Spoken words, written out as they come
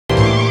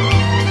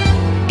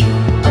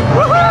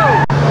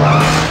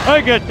I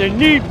got the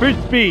need for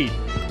speed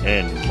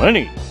and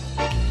money.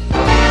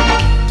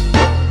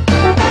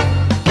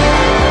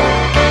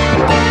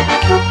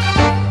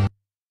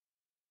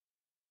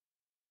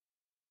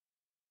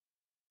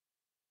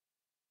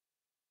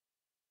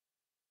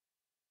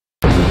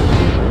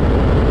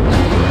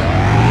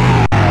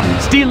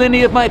 Steal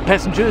any of my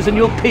passengers and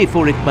you'll pay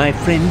for it, my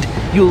friend.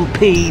 You'll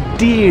pay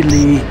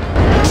dearly.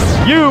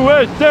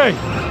 USA!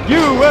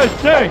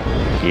 USA!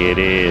 Get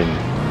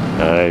in.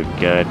 I've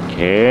got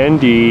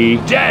candy.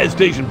 Jazz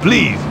station,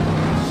 please.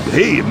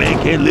 Hey, a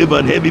man can't live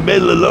on heavy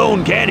metal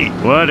alone, can he?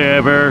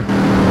 Whatever.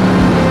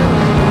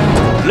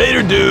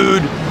 Later,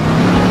 dude.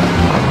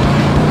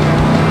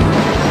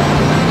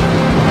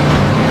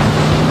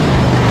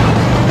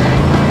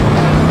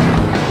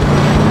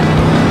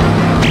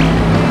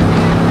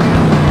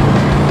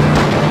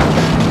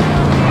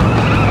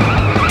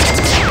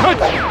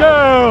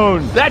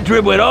 Touchdown! That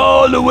trip went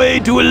all the way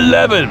to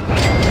 11.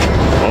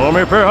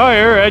 Homer for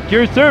hire at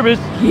your service.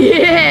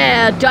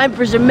 Yeah, time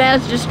for some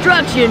mass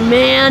destruction,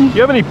 man. Do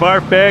you have any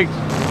barf bags?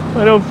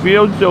 I don't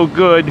feel so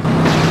good.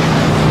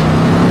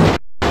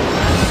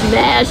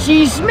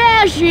 Smashy,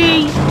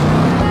 smashy.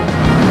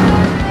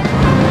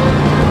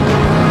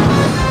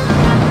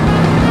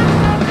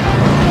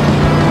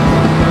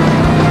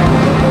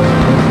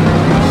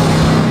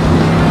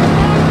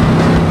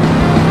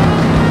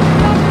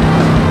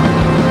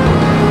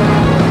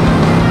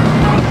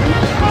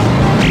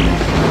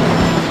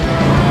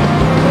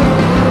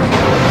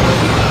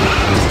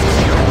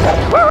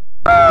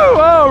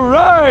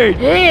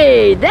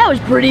 Hey, that was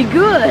pretty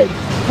good.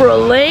 For a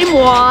lame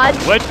wad.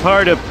 What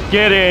part of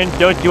get in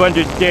don't you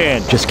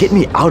understand? Just get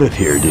me out of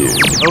here, dude.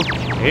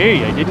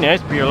 Okay, I didn't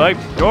ask for your life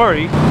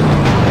story.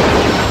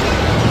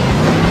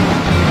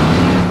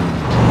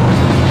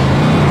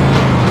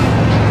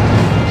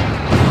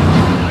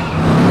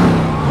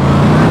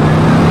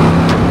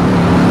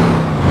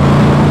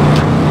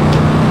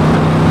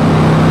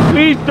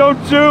 Please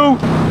don't sue.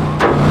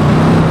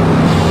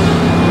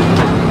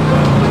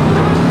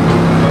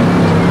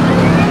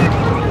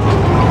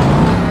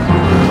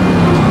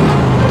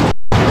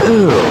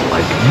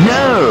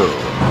 No!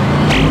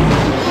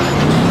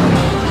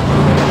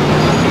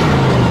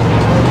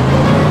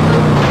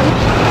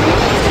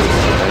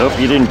 I hope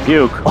you didn't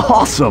puke.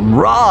 Awesome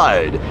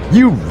ride!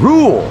 You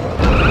rule!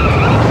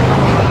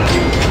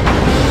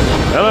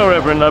 Hello,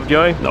 Reverend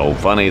Lovejoy. No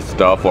funny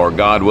stuff or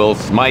God will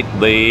smite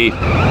thee.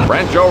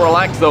 Rancho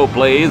Relaxo,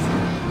 please.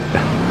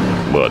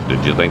 But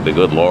did you think the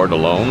good Lord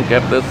alone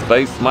kept this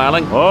face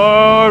smiling?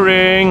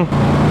 Boring.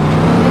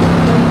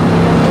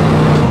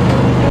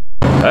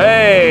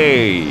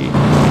 Hey!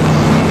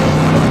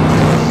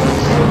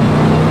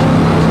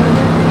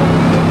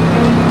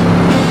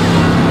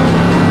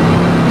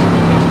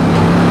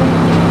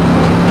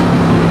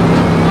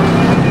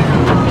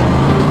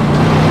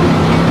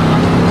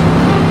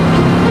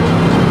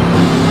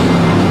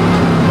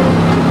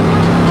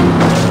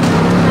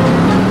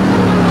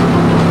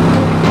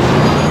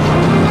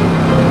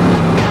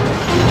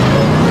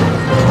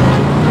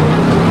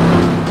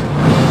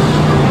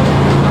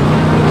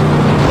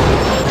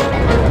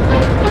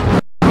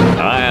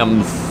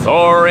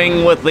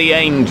 Soaring with the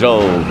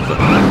angels.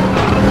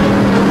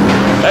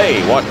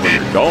 Hey, watch where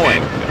you're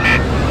going.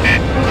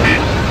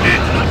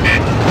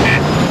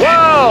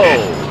 Whoa!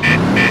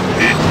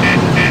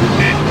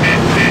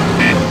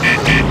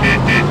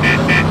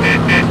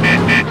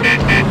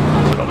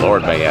 The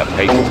Lord may have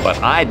patience,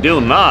 but I do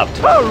not.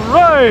 All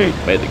right!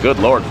 May the good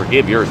Lord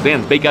forgive your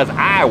sins, because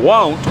I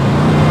won't.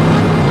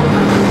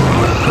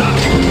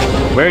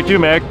 Where to,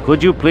 Mac?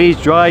 Could you please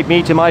drive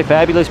me to my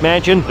fabulous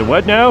mansion? The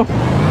what now?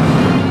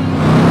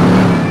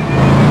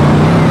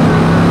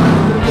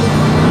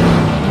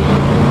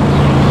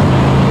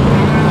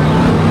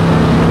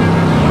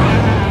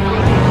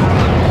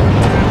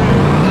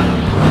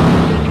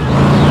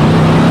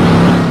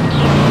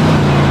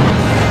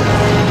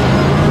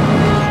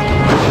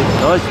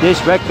 Does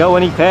this wreck go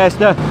any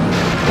faster?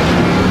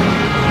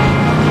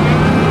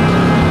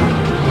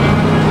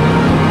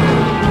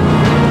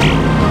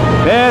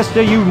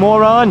 Faster, you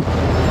moron!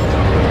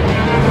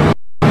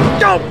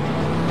 Go!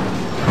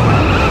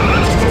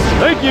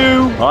 Thank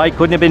you! I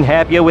couldn't have been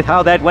happier with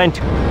how that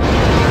went.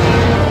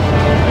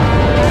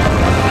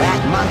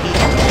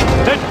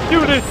 Let's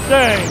do this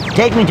thing!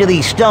 Take me to the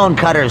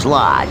Stonecutter's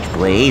Lodge,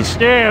 please.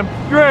 Damn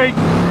straight!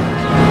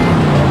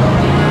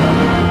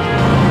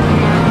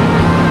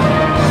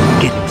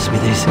 Get him,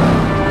 Smithers.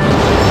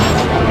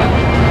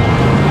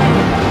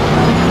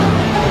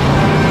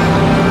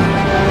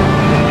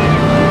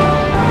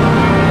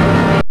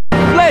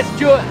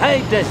 Blast your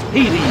hiatus,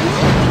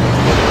 Hades!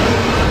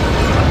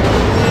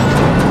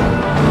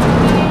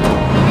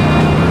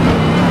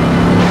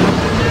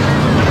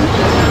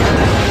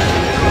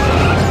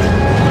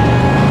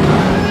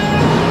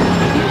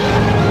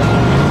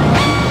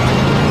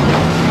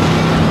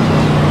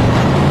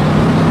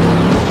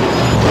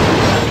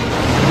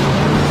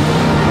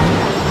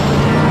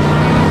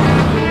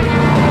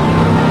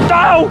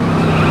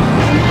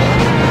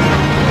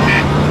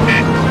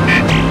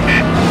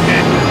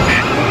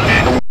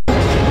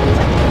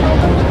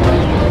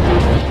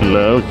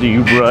 Lousy,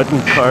 you rotten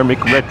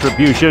karmic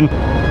retribution.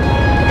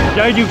 Did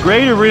I do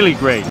great or really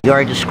great? You're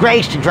a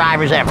disgrace to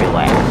drivers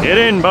everywhere. Get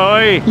in,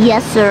 boy.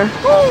 Yes, sir.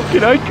 Oh,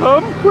 can I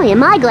come? Boy,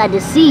 am I glad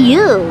to see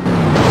you.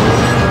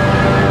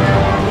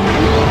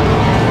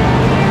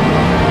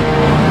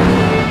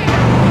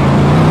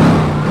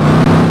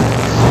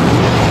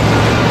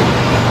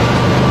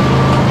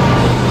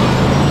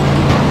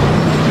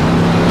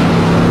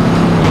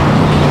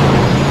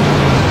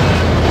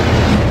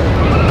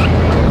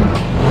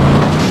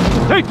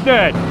 Take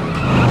that!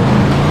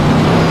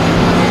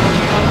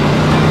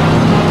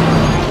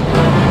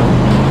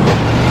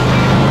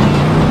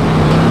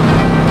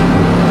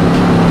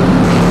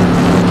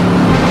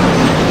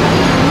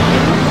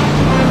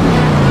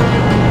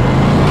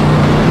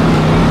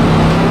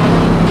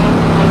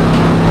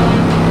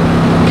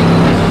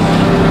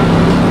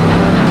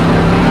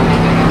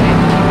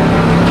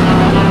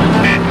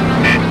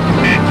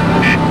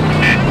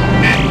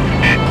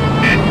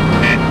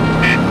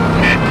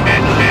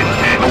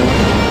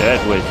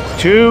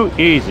 Too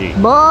easy.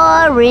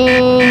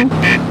 Boring.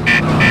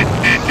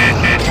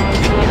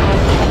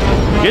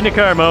 Get in the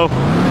car, Mo.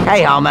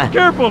 Hey, Homer.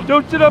 Careful,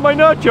 don't sit on my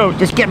nachos.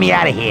 Just get me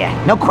out of here.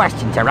 No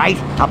questions, all right?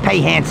 I'll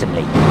pay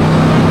handsomely.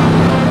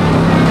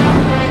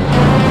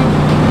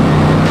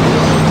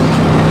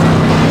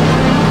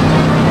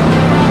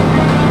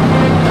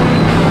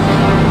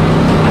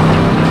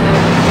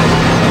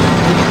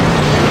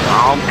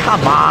 Oh,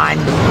 come on.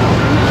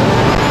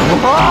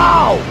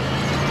 Whoa!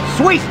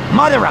 Sweet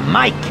mother of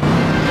Mike!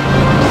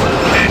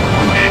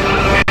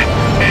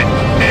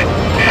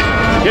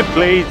 Skip,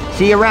 please.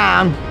 See you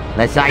around,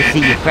 unless I see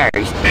you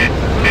first.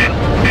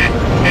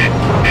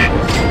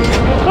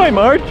 Hi,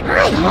 Marge.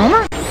 Hi,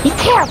 Homer. Be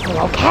careful,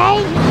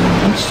 okay?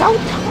 I'm so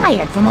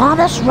tired from all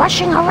this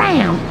rushing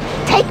around.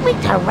 Take me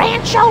to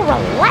Rancho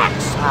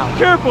Relaxo.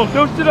 Careful,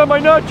 don't sit on my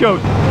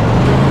nachos.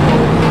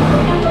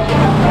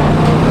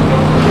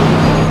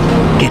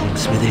 Get him,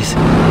 Smithers.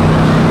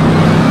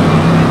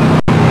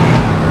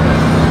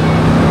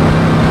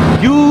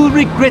 You'll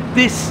regret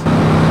this.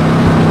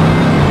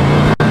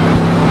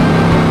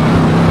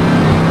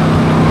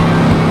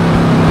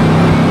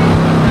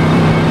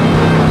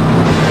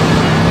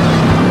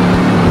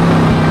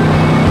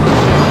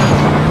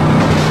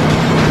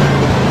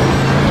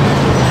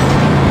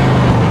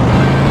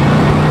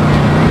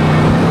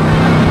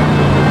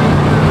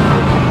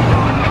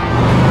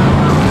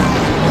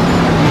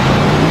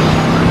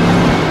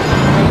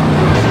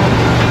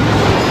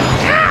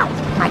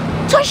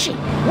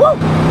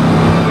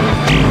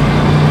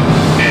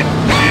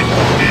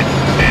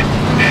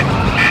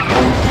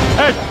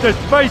 The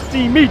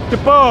spicy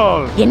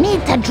meatball! You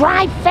need to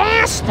drive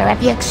faster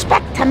if you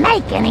expect to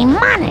make any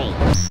money.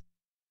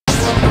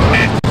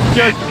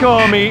 Just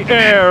call me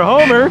Air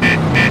Homer.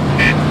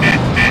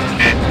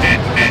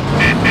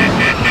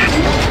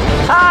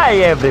 Hi,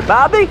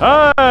 everybody.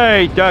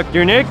 Hi,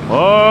 Dr. Nick.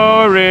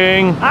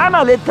 Boring. I'm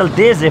a little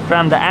dizzy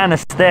from the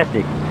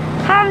anesthetic.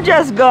 I'm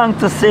just going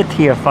to sit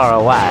here for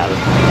a while.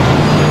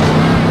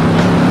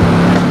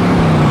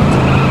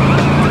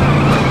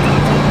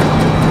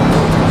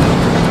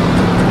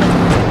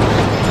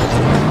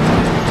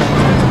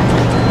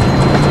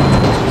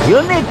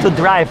 You need to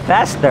drive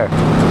faster.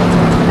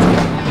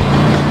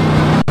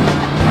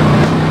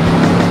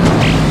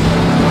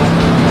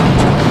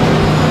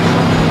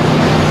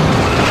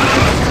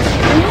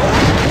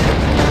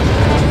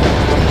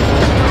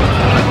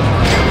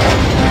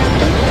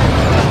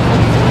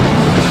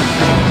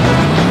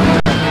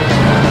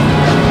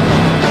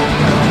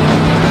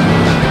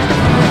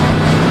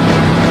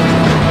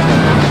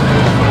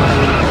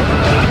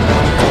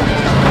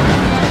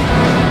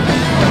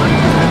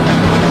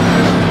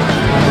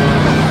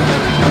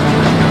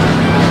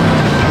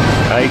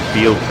 I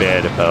feel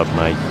bad about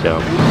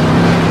myself.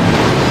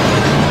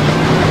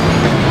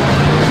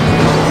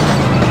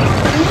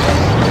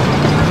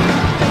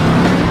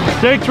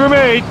 Mistakes were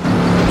made.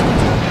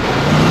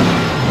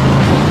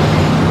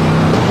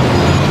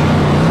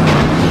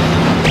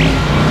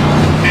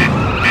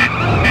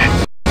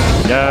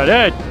 Now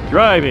that's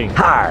driving.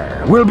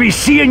 Har, we'll be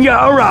seeing you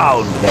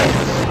around then.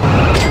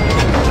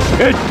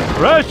 It's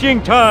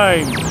rushing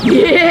time.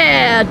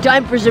 Yeah,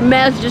 time for some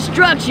mass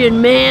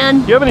destruction,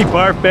 man. Do you have any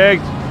barf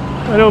bags?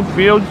 I don't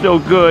feel so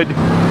good.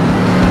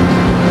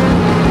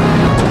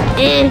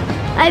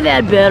 I've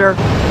had better.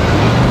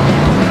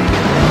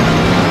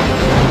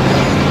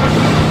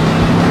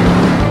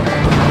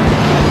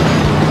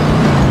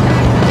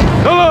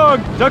 So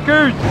long,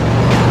 suckers!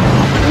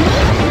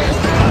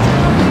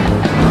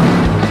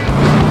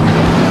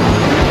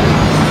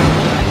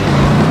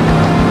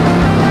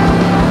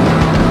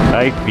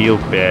 I feel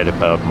bad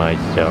about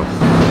myself.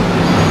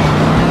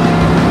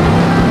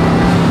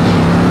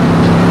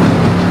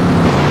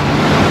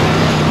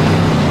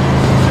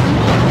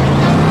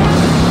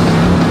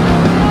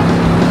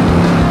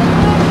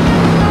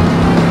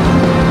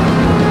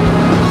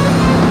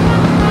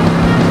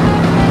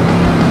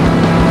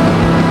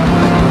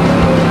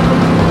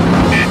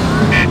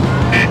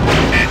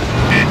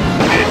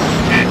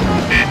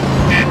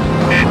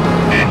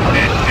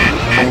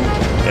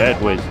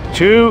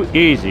 too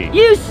easy.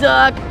 You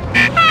suck.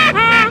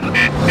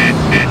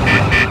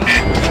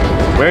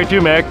 Where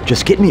to, Mac?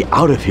 Just get me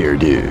out of here,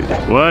 dude.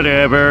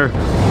 Whatever.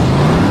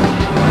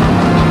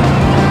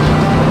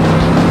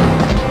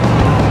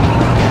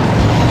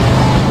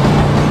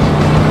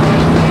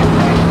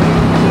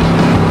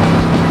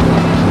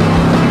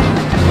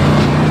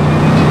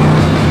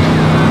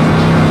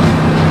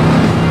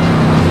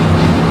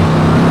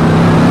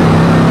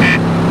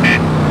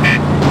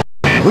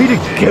 Way to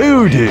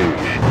go, dude.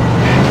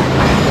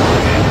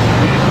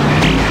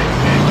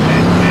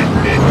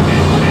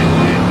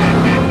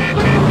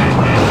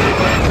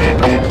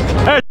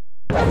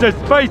 That's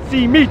a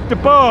spicy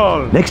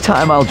meatball. Next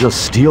time I'll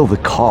just steal the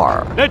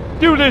car. Let's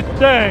do this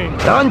thing.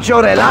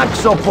 Rancho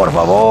relaxo, por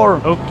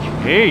favor.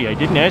 Okay, I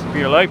didn't ask for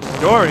your life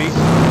story.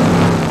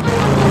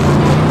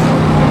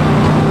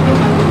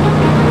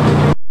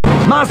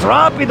 Más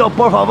rápido,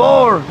 por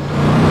favor.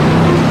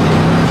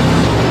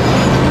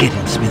 Get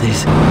him,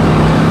 Smithers.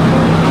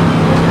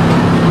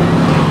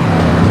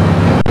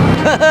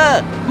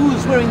 Haha!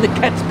 Who's wearing the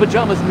cat's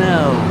pajamas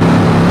now?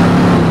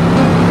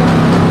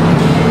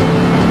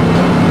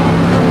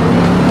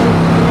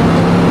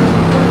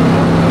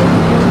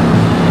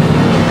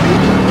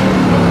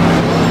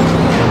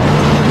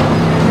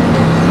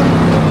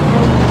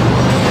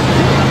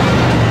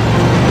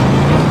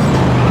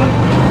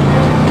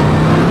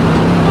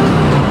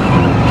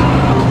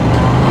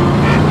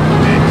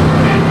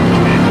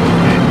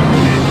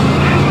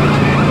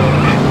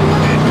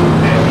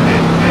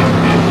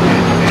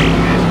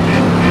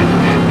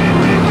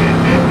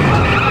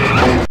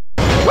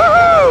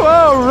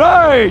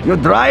 You're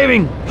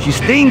driving. She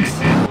stinks.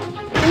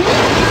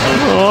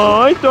 Oh,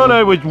 I thought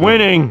I was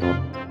winning.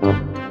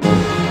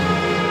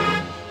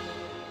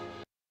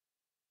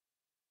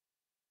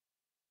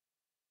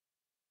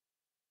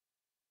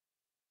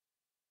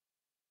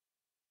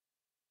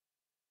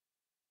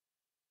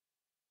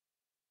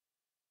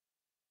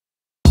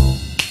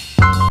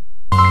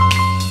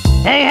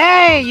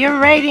 Hey, your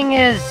rating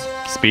is...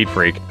 Speed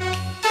freak.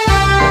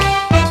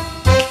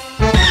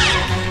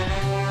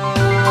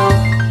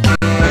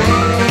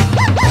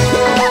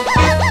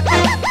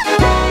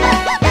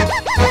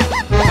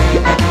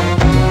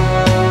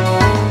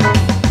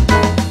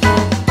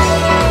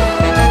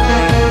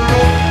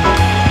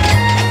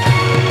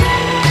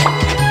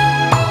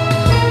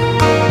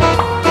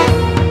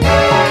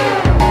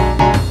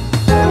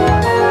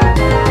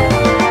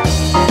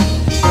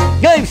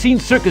 I've seen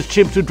circus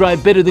chimps who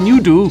drive better than you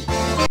do.